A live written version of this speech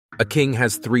A king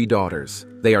has 3 daughters.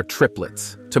 They are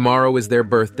triplets. Tomorrow is their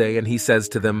birthday, and he says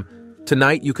to them,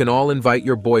 "Tonight you can all invite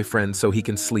your boyfriend so he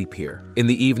can sleep here." In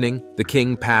the evening, the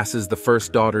king passes the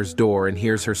first daughter's door and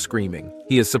hears her screaming.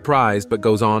 He is surprised but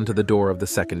goes on to the door of the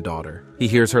second daughter. He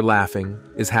hears her laughing,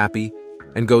 is happy,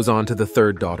 and goes on to the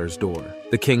third daughter's door.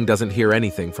 The king doesn't hear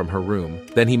anything from her room.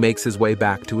 Then he makes his way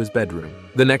back to his bedroom.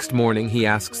 The next morning, he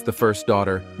asks the first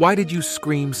daughter, "Why did you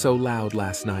scream so loud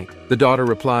last night?" The daughter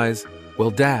replies, "Well,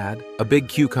 Dad, a big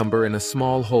cucumber in a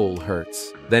small hole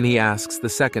hurts." Then he asks the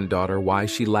second daughter why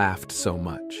she laughed so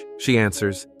much. She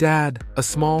answers, "Dad, a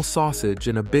small sausage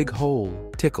in a big hole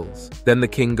tickles." Then the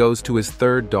king goes to his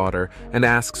third daughter and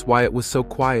asks why it was so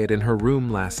quiet in her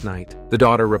room last night. The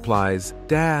daughter replies,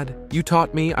 "Dad, you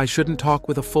taught me I shouldn't talk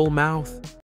with a full mouth."